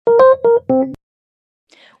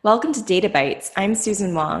Welcome to Data Bytes. I'm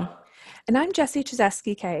Susan Wong. And I'm Jessie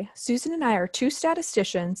Chizeski Kay. Susan and I are two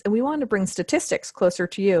statisticians, and we want to bring statistics closer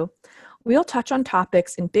to you. We'll touch on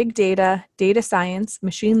topics in big data, data science,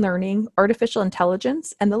 machine learning, artificial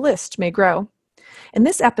intelligence, and the list may grow. In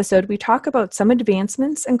this episode, we talk about some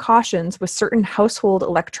advancements and cautions with certain household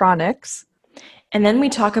electronics. And then we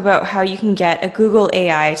talk about how you can get a Google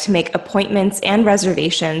AI to make appointments and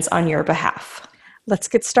reservations on your behalf. Let's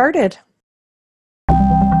get started.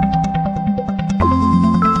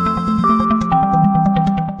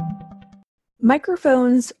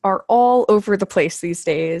 Microphones are all over the place these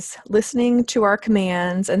days, listening to our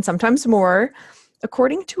commands and sometimes more.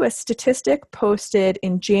 According to a statistic posted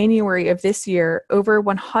in January of this year, over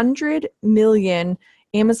 100 million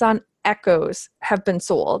Amazon Echoes have been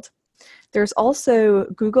sold. There's also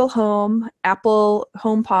Google Home, Apple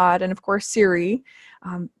HomePod, and of course Siri.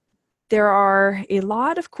 There are a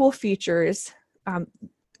lot of cool features,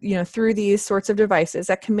 through these sorts of devices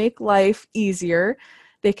that can make life easier.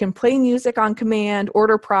 They can play music on command,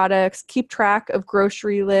 order products, keep track of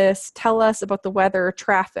grocery lists, tell us about the weather,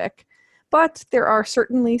 traffic. But there are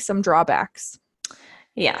certainly some drawbacks.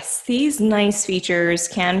 Yes, these nice features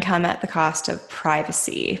can come at the cost of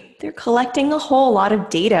privacy. They're collecting a whole lot of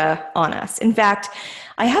data on us. In fact,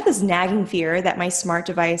 I have this nagging fear that my smart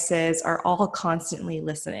devices are all constantly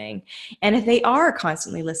listening. And if they are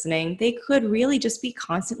constantly listening, they could really just be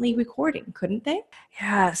constantly recording, couldn't they?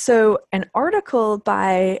 Yeah, so an article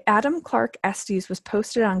by Adam Clark Estes was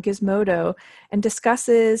posted on Gizmodo and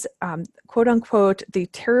discusses, quote unquote, the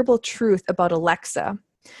terrible truth about Alexa.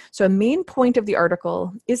 So a main point of the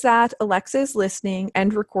article is that Alexa is listening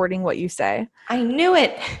and recording what you say. I knew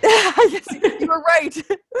it. Yes, you were right.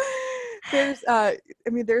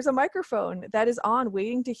 There's a microphone that is on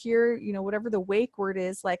waiting to hear, whatever the wake word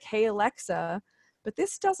is, like, hey, Alexa, but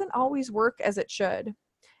this doesn't always work as it should.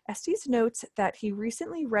 Estes notes that he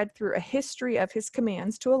recently read through a history of his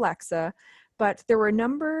commands to Alexa, but there were a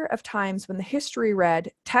number of times when the history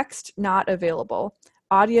read, text not available.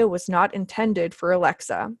 Audio was not intended for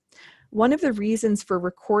Alexa. One of the reasons for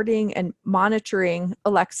recording and monitoring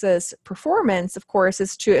Alexa's performance, of course,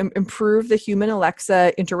 is to improve the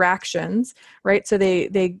human-Alexa interactions, right? So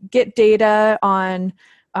they get data on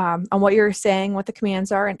what you're saying, what the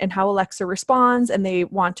commands are, and how Alexa responds, and they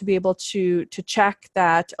want to be able to check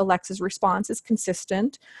that Alexa's response is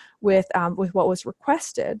consistent with what was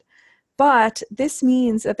requested. But this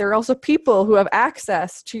means that there are also people who have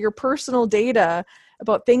access to your personal data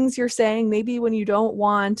about things you're saying, maybe when you don't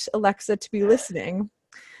want Alexa to be listening.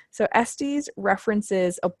 So Estes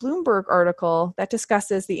references a Bloomberg article that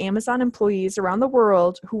discusses the Amazon employees around the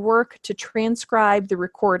world who work to transcribe the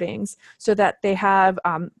recordings so that they have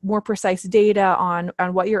more precise data on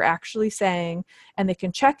what you're actually saying, and they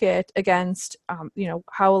can check it against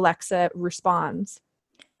how Alexa responds.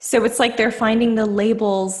 So it's like they're finding the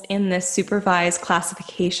labels in this supervised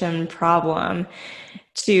classification problem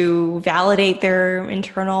to validate their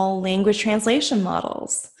internal language translation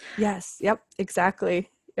models. Yes, yep, exactly.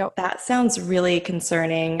 Yep. That sounds really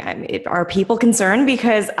concerning. Are people concerned?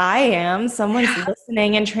 Because I am. Someone's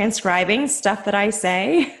listening and transcribing stuff that I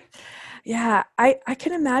say. Yeah, I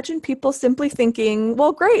can imagine people simply thinking,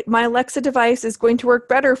 well, great, my Alexa device is going to work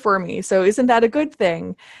better for me, so isn't that a good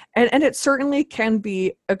thing? And it certainly can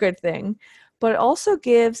be a good thing, but it also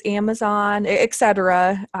gives Amazon,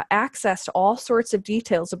 etc., access to all sorts of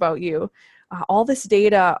details about you, all this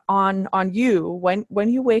data on you, when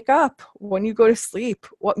you wake up, when you go to sleep,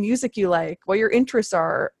 what music you like, what your interests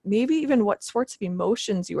are, maybe even what sorts of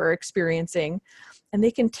emotions you are experiencing. And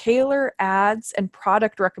they can tailor ads and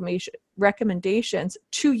product recommendations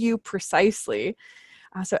to you precisely.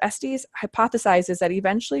 So Estes hypothesizes that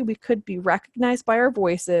eventually we could be recognized by our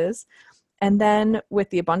voices, and then with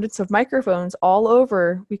the abundance of microphones all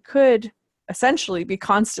over, we could essentially be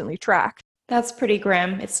constantly tracked. That's pretty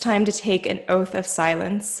grim. It's time to take an oath of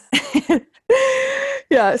silence.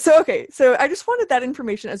 Yeah, so I just wanted that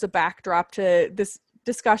information as a backdrop to this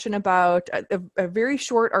discussion about a very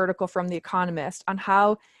short article from The Economist on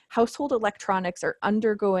how household electronics are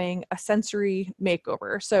undergoing a sensory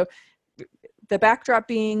makeover. So the backdrop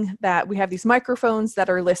being that we have these microphones that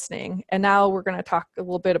are listening, and now we're going to talk a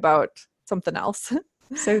little bit about something else.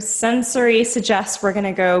 So sensory suggests we're going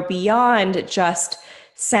to go beyond just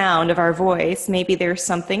sound of our voice. Maybe there's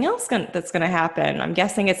something else that's going to happen. I'm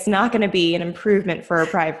guessing it's not going to be an improvement for our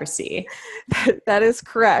privacy. That is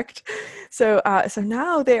correct. So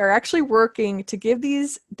now they are actually working to give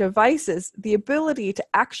these devices the ability to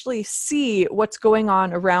actually see what's going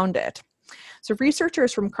on around it. So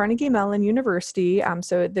researchers from Carnegie Mellon University,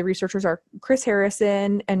 so the researchers are Chris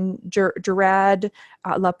Harrison and Gerard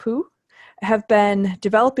Lapou, have been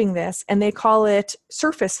developing this, and they call it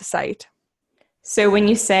Surface Sight. So when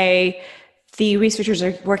you say the researchers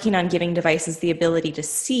are working on giving devices the ability to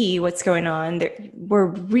see what's going on, we're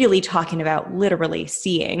really talking about literally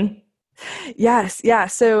seeing. Yes, yeah.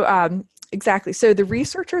 So exactly. So the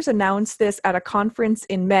researchers announced this at a conference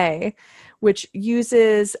in May, which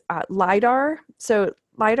uses LiDAR. So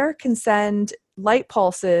LiDAR can send light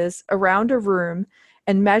pulses around a room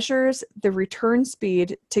and measures the return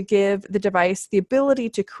speed to give the device the ability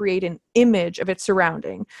to create an image of its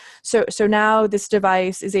surrounding. So now this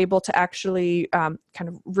device is able to actually kind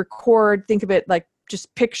of record, think of it like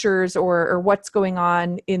just pictures or what's going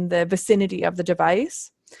on in the vicinity of the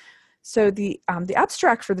device. So the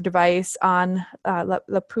abstract for the device on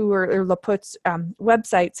Lapou or Lapout's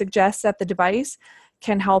website suggests that the device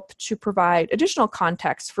can help to provide additional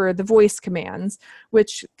context for the voice commands,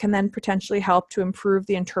 which can then potentially help to improve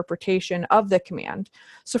the interpretation of the command.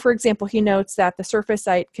 So for example, he notes that the Surface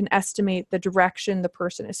Sight can estimate the direction the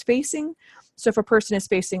person is facing. So if a person is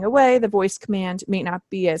facing away, the voice command may not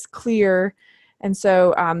be as clear. And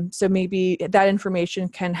so, so maybe that information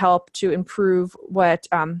can help to improve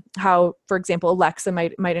how, for example, Alexa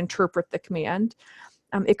might interpret the command.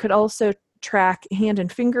 It could also track hand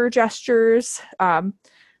and finger gestures.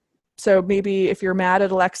 So maybe if you're mad at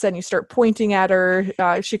Alexa and you start pointing at her,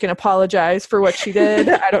 she can apologize for what she did.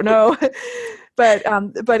 I don't know.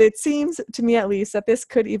 But it seems to me at least that this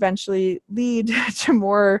could eventually lead to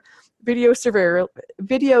more video surveillance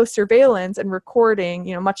and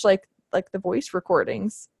recording, much like the voice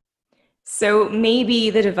recordings. So maybe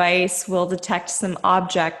the device will detect some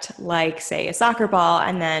object like, say, a soccer ball,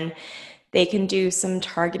 and then they can do some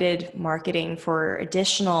targeted marketing for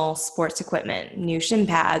additional sports equipment, new shin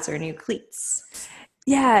pads or new cleats.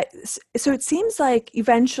 Yeah, so it seems like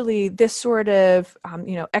eventually this sort of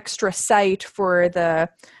extra sight for the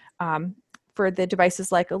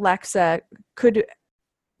devices like Alexa could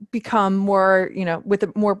become more with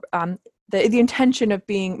a more the intention of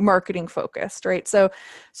being marketing focused, right? So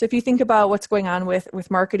if you think about what's going on with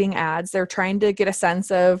marketing ads, they're trying to get a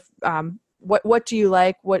sense of what do you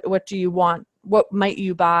like, what do you want, what might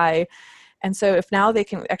you buy. And so if now they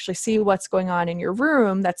can actually see what's going on in your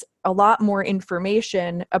room, that's a lot more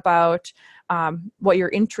information about what your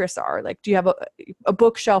interests are. Like, do you have a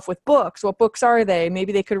bookshelf with books? What books are they?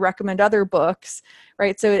 Maybe they could recommend other books,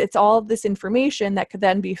 right? So it's all this information that could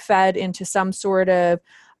then be fed into some sort of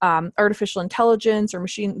artificial intelligence or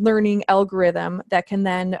machine learning algorithm that can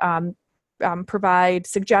then provide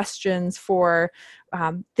suggestions for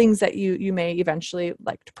things that you may eventually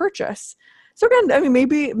like to purchase. So again, I mean,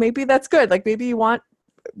 maybe that's good. Like maybe you want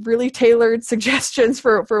really tailored suggestions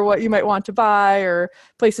for what you might want to buy or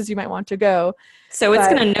places you might want to go. So it's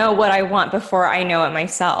going to know what I want before I know it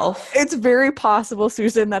myself. It's very possible,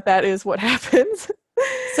 Susan, that is what happens.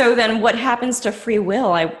 So then what happens to free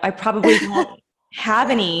will? I probably won't have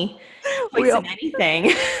any choice in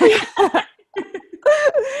anything.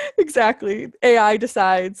 Exactly. AI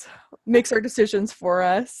makes our decisions for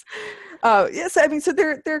us. Yes, I mean, so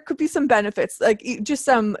there could be some benefits, like just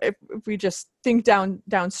if we just think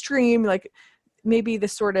downstream, like maybe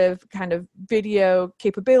this sort of kind of video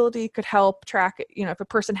capability could help track, if a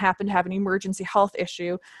person happened to have an emergency health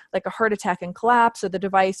issue, like a heart attack and collapse, so the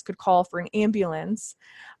device could call for an ambulance.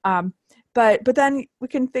 But then we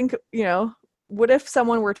can think, what if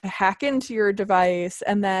someone were to hack into your device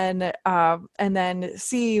and then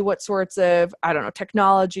see what sorts of, I don't know,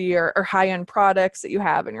 technology or high-end products that you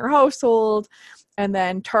have in your household, and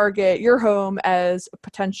then target your home as a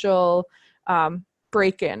potential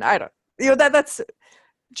break-in? I don't, that's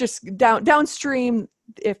just downstream.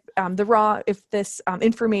 If this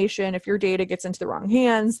information, if your data gets into the wrong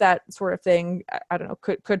hands, that sort of thing, I don't know,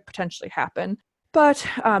 could potentially happen. But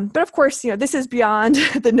of course, this is beyond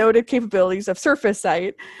the noted capabilities of Surface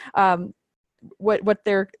Sight. What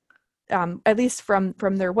they're, at least from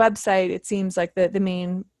their website, it seems like the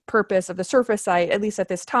main purpose of the Surface Sight, at least at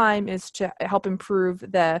this time, is to help improve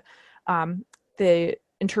the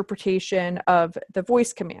interpretation of the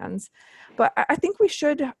voice commands. But I think we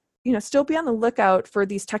should, still be on the lookout for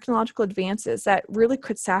these technological advances that really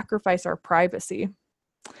could sacrifice our privacy.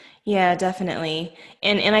 Yeah, definitely.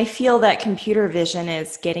 And I feel that computer vision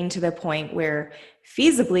is getting to the point where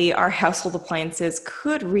feasibly our household appliances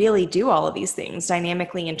could really do all of these things,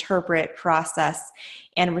 dynamically interpret, process,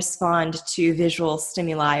 and respond to visual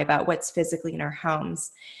stimuli about what's physically in our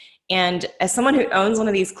homes. And as someone who owns one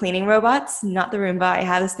of these cleaning robots, not the Roomba, I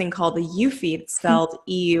have this thing called the Eufy. It's spelled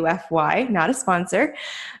EUFY, not a sponsor.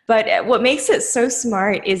 But what makes it so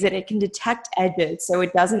smart is that it can detect edges so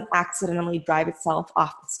it doesn't accidentally drive itself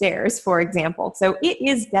off the stairs, for example. So it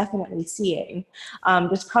is definitely seeing,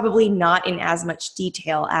 just probably not in as much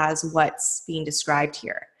detail as what's being described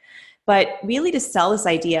here. But really, to sell this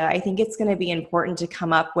idea, I think it's going to be important to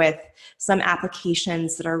come up with some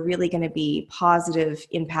applications that are really going to be positive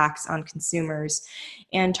impacts on consumers.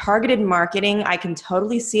 And targeted marketing, I can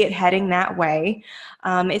totally see it heading that way.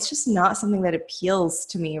 It's just not something that appeals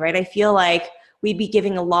to me, right? I feel like we'd be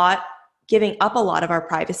giving up a lot of our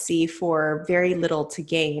privacy for very little to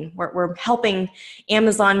gain. We're helping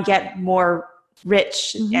Amazon get more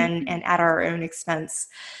rich and at our own expense.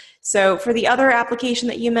 So for the other application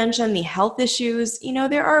that you mentioned, the health issues,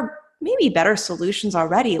 there are maybe better solutions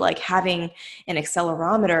already, like having an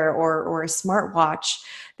accelerometer or a smartwatch.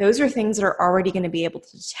 Those are things that are already going to be able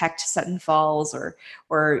to detect sudden falls or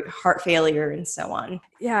heart failure and so on.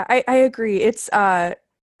 Yeah, I agree. It's I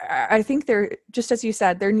think there, just as you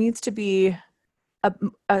said, there needs to be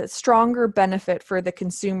a stronger benefit for the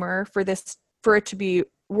consumer for it to be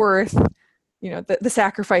worth the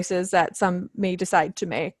sacrifices that some may decide to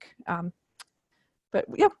make. But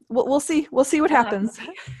yeah, we'll see. We'll see what happens.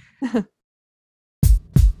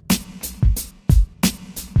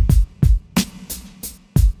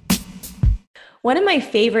 One of my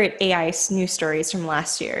favorite AI news stories from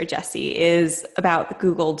last year, Jesse, is about the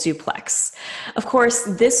Google Duplex. Of course,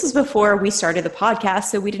 this was before we started the podcast,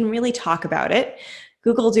 so we didn't really talk about it.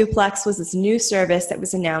 Google Duplex was this new service that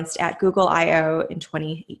was announced at Google I/O in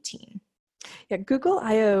 2018. Yeah, Google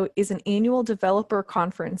I/O is an annual developer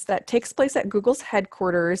conference that takes place at Google's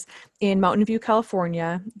headquarters in Mountain View,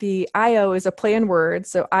 California. The I/O is a play on words,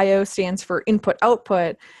 so I/O stands for input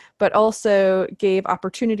output, but also gave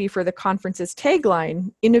opportunity for the conference's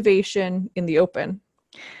tagline, innovation in the open.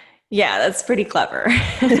 Yeah, that's pretty clever.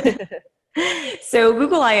 So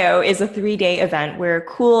Google I/O is a 3-day event where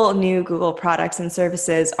cool new Google products and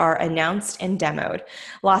services are announced and demoed.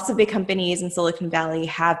 Lots of big companies in Silicon Valley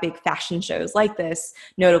have big fashion shows like this,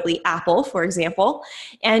 notably Apple, for example.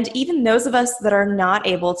 And even those of us that are not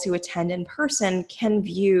able to attend in person can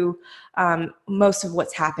view most of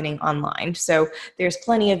what's happening online. So there's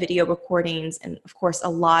plenty of video recordings and, of course, a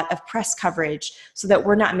lot of press coverage so that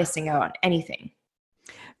we're not missing out on anything.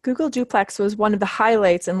 Google Duplex was one of the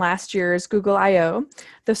highlights in last year's Google I/O.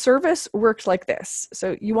 The service worked like this.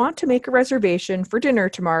 So you want to make a reservation for dinner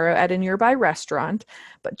tomorrow at a nearby restaurant,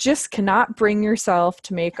 but just cannot bring yourself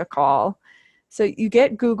to make a call. So you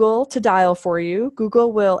get Google to dial for you.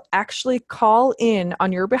 Google will actually call in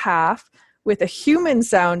on your behalf with a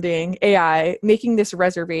human-sounding AI making this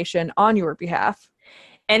reservation on your behalf.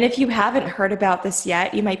 And if you haven't heard about this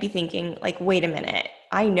yet, you might be thinking, wait a minute,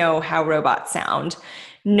 I know how robots sound.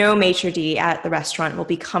 No maitre d' at the restaurant will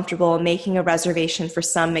be comfortable making a reservation for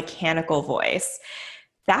some mechanical voice.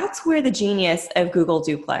 That's where the genius of Google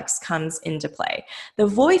Duplex comes into play. The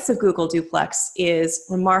voice of Google Duplex is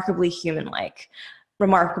remarkably human-like,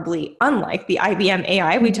 remarkably unlike the IBM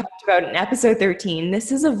AI we talked about in episode 13.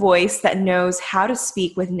 This is a voice that knows how to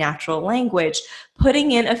speak with natural language,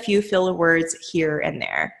 putting in a few filler words here and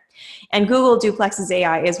there. And Google Duplex's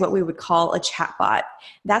AI is what we would call a chatbot.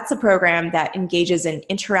 That's a program that engages in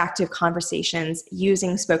interactive conversations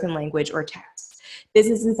using spoken language or text.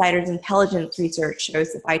 Business Insider's intelligence research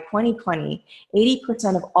shows that by 2020,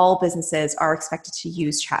 80% of all businesses are expected to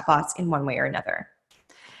use chatbots in one way or another.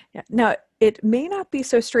 Yeah. Now, it may not be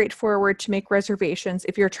so straightforward to make reservations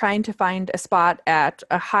if you're trying to find a spot at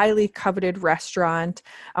a highly coveted restaurant.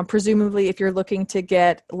 Presumably, if you're looking to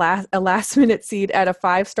get a last-minute seat at a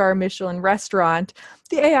 5-star Michelin restaurant,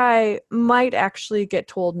 the AI might actually get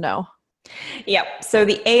told no. Yep. So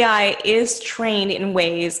the AI is trained in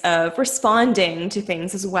ways of responding to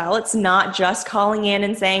things as well. It's not just calling in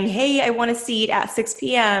and saying, hey, I want a seat at 6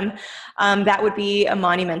 p.m. That would be a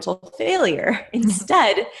monumental failure.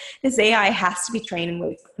 Instead, this AI has to be trained in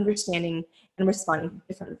ways of understanding and responding to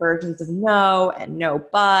different versions of no and no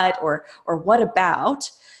but or what about.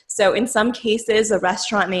 So in some cases, a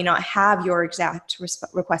restaurant may not have your exact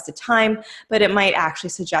requested time, but it might actually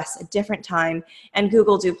suggest a different time. And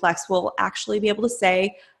Google Duplex will actually be able to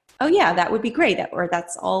say, oh yeah, that would be great, or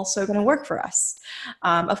that's also going to work for us.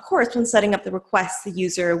 Of course, when setting up the request, the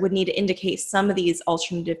user would need to indicate some of these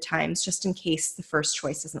alternative times just in case the first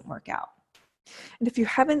choice doesn't work out. And if you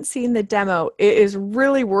haven't seen the demo, it is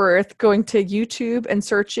really worth going to YouTube and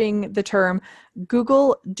searching the term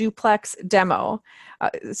Google Duplex demo.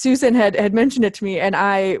 Susan had mentioned it to me, and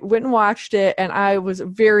I went and watched it, and I was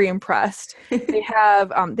very impressed. They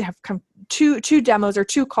have two demos or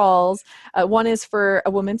two calls. One is for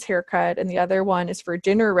a woman's haircut, and the other one is for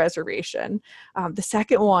dinner reservation. The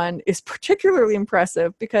second one is particularly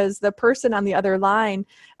impressive because the person on the other line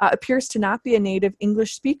appears to not be a native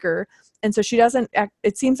English speaker. And so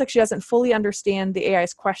it seems like she doesn't fully understand the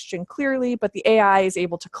AI's question clearly, but the AI is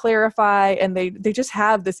able to clarify, and they just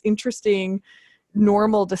have this interesting,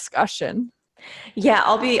 normal discussion. Yeah,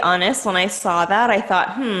 I'll be honest. When I saw that, I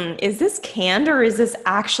thought, is this canned or is this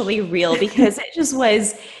actually real? Because it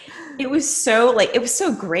was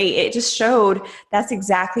so great. It just showed that's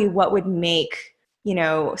exactly what would make,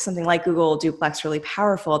 something like Google Duplex really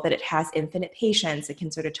powerful, that it has infinite patience. It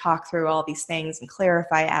can sort of talk through all these things and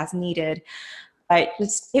clarify as needed. But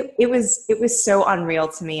it was so unreal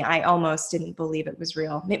to me. I almost didn't believe it was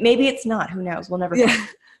real. Maybe it's not. Who knows? We'll never know.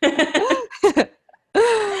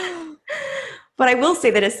 But I will say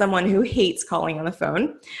that as someone who hates calling on the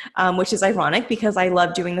phone, which is ironic because I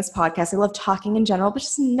love doing this podcast. I love talking in general, but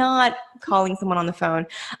just not calling someone on the phone.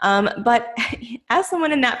 But as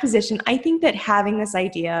someone in that position, I think that having this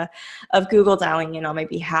idea of Google dialing in on my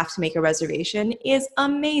behalf to make a reservation is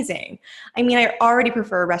amazing. I mean, I already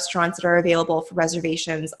prefer restaurants that are available for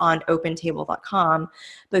reservations on OpenTable.com,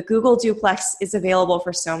 but Google Duplex is available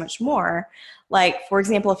for so much more. Like, for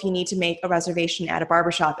example, if you need to make a reservation at a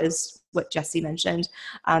barbershop, is what Jesse mentioned,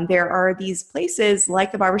 there are these places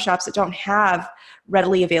like the barbershops that don't have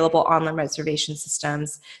readily available online reservation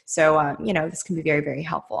systems. So, this can be very, very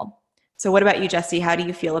helpful. So what about you, Jesse? How do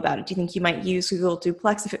you feel about it? Do you think you might use Google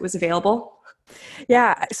Duplex if it was available?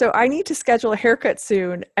 Yeah, so I need to schedule a haircut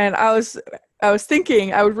soon, and I was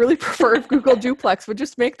thinking I would really prefer if Google Duplex would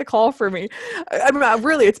just make the call for me. I mean,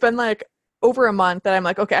 really, it's been like over a month that I'm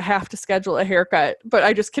like, okay, I have to schedule a haircut, but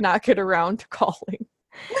I just cannot get around to calling.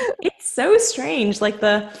 It's so strange, like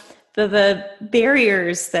the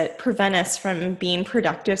barriers that prevent us from being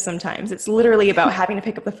productive sometimes. It's literally about having to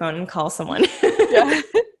pick up the phone and call someone. Yeah.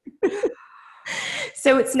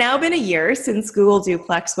 So it's now been a year since Google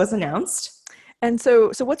Duplex was announced. And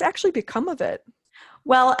so what's actually become of it?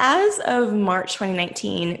 Well, as of March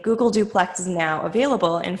 2019, Google Duplex is now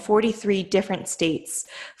available in 43 different states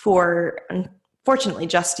for, unfortunately,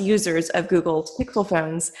 just users of Google's Pixel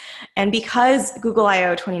phones. And because Google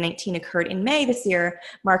I/O 2019 occurred in May this year,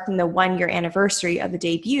 marking the 1-year anniversary of the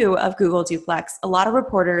debut of Google Duplex, a lot of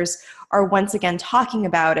reporters are once again talking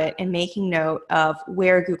about it and making note of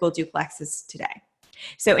where Google Duplex is today.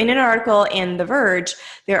 So in an article in The Verge,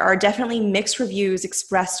 there are definitely mixed reviews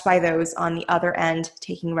expressed by those on the other end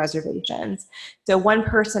taking reservations. So one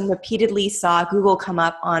person repeatedly saw Google come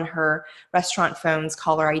up on her restaurant phone's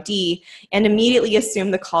caller ID and immediately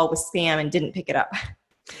assumed the call was spam and didn't pick it up.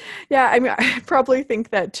 Yeah, I mean, I probably think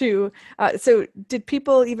that too. So did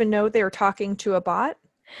people even know they were talking to a bot?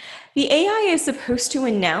 The AI is supposed to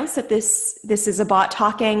announce that this is a bot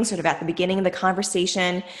talking sort of at the beginning of the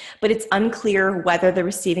conversation, but it's unclear whether the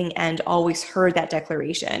receiving end always heard that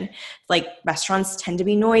declaration. Like, restaurants tend to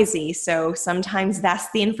be noisy, so sometimes that's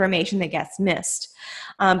the information that gets missed.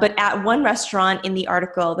 But at one restaurant in the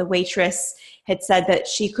article, the waitress had said that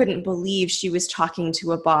she couldn't believe she was talking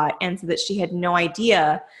to a bot, and so that she had no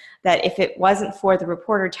idea that if it wasn't for the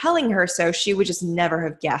reporter telling her so, she would just never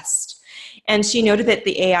have guessed. And she noted that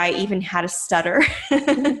the AI even had a stutter.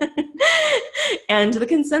 And the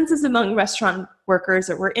consensus among restaurant workers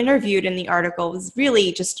that were interviewed in the article was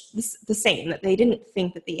really just the same, that they didn't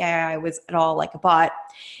think that the AI was at all like a bot.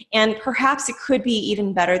 And perhaps it could be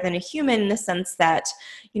even better than a human in the sense that,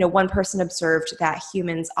 one person observed that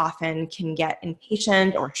humans often can get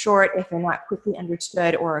impatient or short if they're not quickly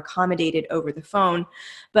understood or accommodated over the phone.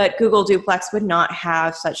 But Google Duplex would not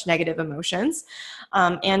have such negative emotions.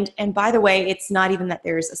 And by the way, it's not even that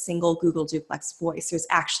there's a single Google Duplex voice. There's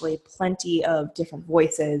actually plenty of different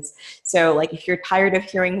voices. So like if you're tired of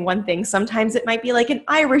hearing one thing, sometimes it might be like an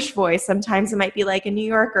Irish voice. Sometimes it might be like a New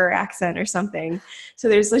Yorker accent or something. So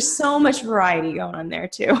there's so much variety going on there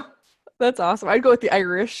too. That's awesome. I'd go with the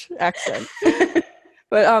Irish accent.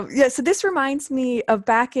 But so this reminds me of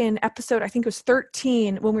back in episode, I think it was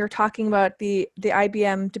 13, when we were talking about the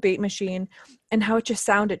IBM debate machine and how it just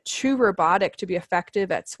sounded too robotic to be effective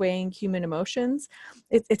at swaying human emotions.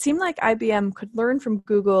 It seemed like IBM could learn from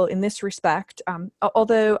Google in this respect,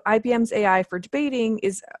 although IBM's AI for debating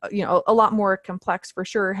is a lot more complex for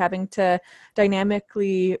sure, having to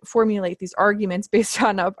dynamically formulate these arguments based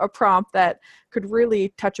on a prompt that could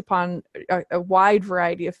really touch upon a wide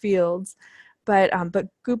variety of fields. But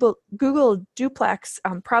Google Duplex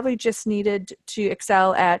probably just needed to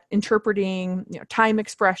excel at interpreting, time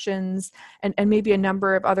expressions and maybe a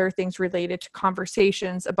number of other things related to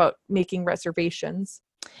conversations about making reservations.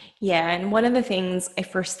 Yeah, and one of the things I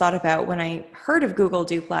first thought about when I heard of Google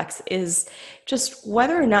Duplex is just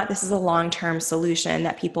whether or not this is a long-term solution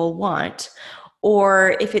that people want,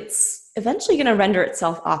 or if it's eventually going to render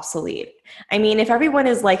itself obsolete. I mean, if everyone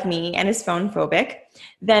is like me and is phone phobic,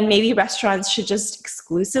 then maybe restaurants should just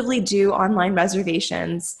exclusively do online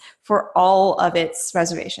reservations for all of its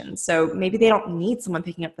reservations. So maybe they don't need someone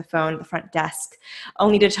picking up the phone at the front desk,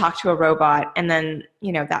 only to talk to a robot, and then,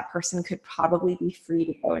 that person could probably be free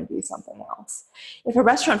to go and do something else. If a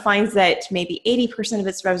restaurant finds that maybe 80% of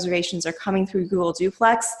its reservations are coming through Google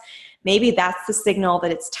Duplex, maybe that's the signal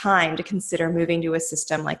that it's time to consider moving to a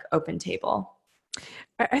system like OpenTable.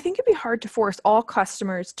 I think it'd be hard to force all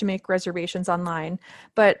customers to make reservations online,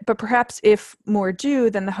 but perhaps if more do,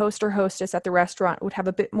 then the host or hostess at the restaurant would have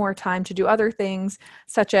a bit more time to do other things,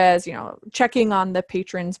 such as, checking on the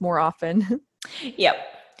patrons more often. Yep.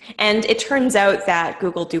 And it turns out that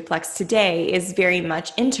Google Duplex today is very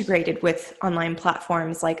much integrated with online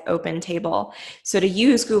platforms like OpenTable. So to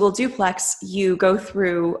use Google Duplex, you go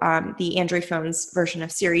through the Android phone's version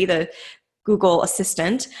of Siri, the Google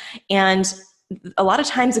Assistant, and a lot of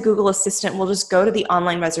times a Google Assistant will just go to the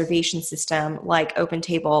online reservation system like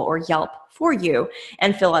OpenTable or Yelp for you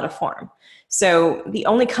and fill out a form. So the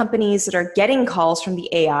only companies that are getting calls from the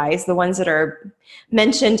AIs, the ones that are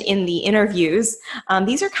mentioned in the interviews,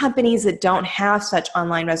 these are companies that don't have such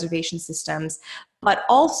online reservation systems, but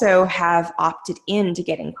also have opted in to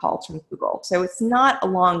getting calls from Google. So it's not a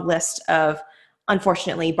long list of,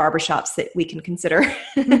 unfortunately, barbershops that we can consider.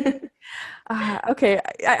 Okay.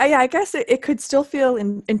 I guess it could still feel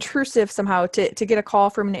intrusive somehow to get a call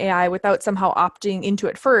from an AI without somehow opting into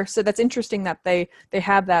it first. So that's interesting that they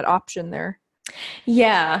have that option there.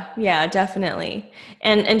 Yeah, definitely.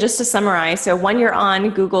 And just to summarize, so 1 year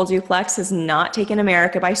on, Google Duplex has not taken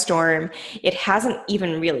America by storm. It hasn't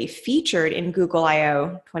even really featured in Google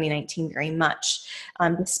I/O 2019 very much,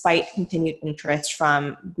 despite continued interest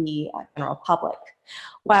from the general public.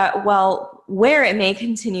 Well, where it may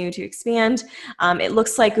continue to expand, it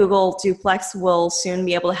looks like Google Duplex will soon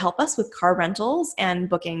be able to help us with car rentals and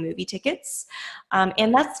booking movie tickets.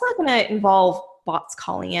 And that's not going to involve bots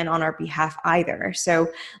calling in on our behalf either. So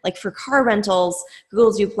like for car rentals,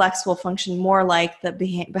 Google Duplex will function more like the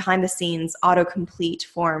behind the scenes autocomplete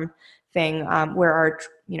form thing, where our,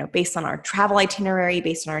 based on our travel itinerary,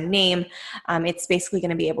 based on our name, it's basically going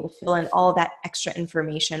to be able to fill in all of that extra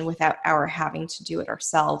information without our having to do it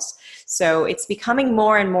ourselves. So it's becoming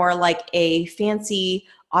more and more like a fancy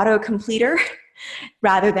autocompleter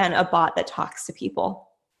rather than a bot that talks to people.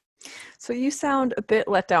 So you sound a bit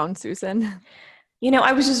let down, Susan.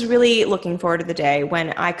 I was just really looking forward to the day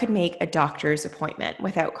when I could make a doctor's appointment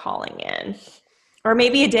without calling in. Or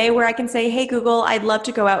maybe a day where I can say, hey, Google, I'd love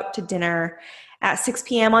to go out to dinner at 6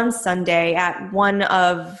 p.m. on Sunday at one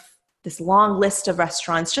of this long list of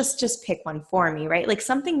restaurants. Just pick one for me, right? Like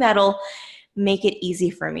something that'll make it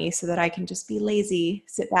easy for me so that I can just be lazy,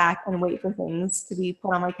 sit back and wait for things to be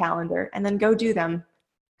put on my calendar and then go do them.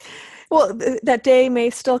 Well, that day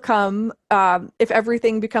may still come if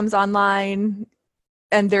everything becomes online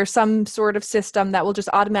and there's some sort of system that will just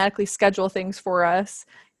automatically schedule things for us,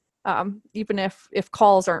 even if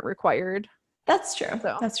calls aren't required. That's true.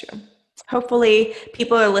 So. That's true. Hopefully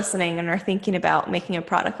people are listening and are thinking about making a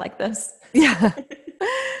product like this. Yeah.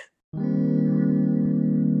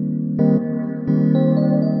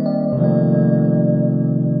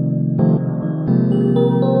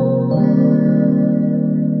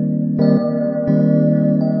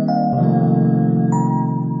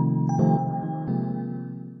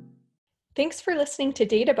 Thanks for listening to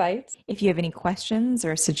Data Bytes. If you have any questions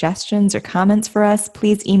or suggestions or comments for us,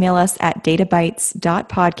 please email us at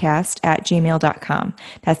databytes.podcast@gmail.com.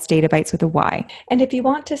 That's databytes with a Y. And if you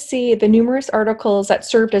want to see the numerous articles that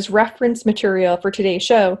served as reference material for today's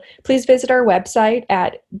show, please visit our website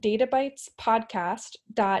at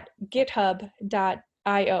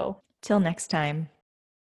databytespodcast.github.io. Till next time.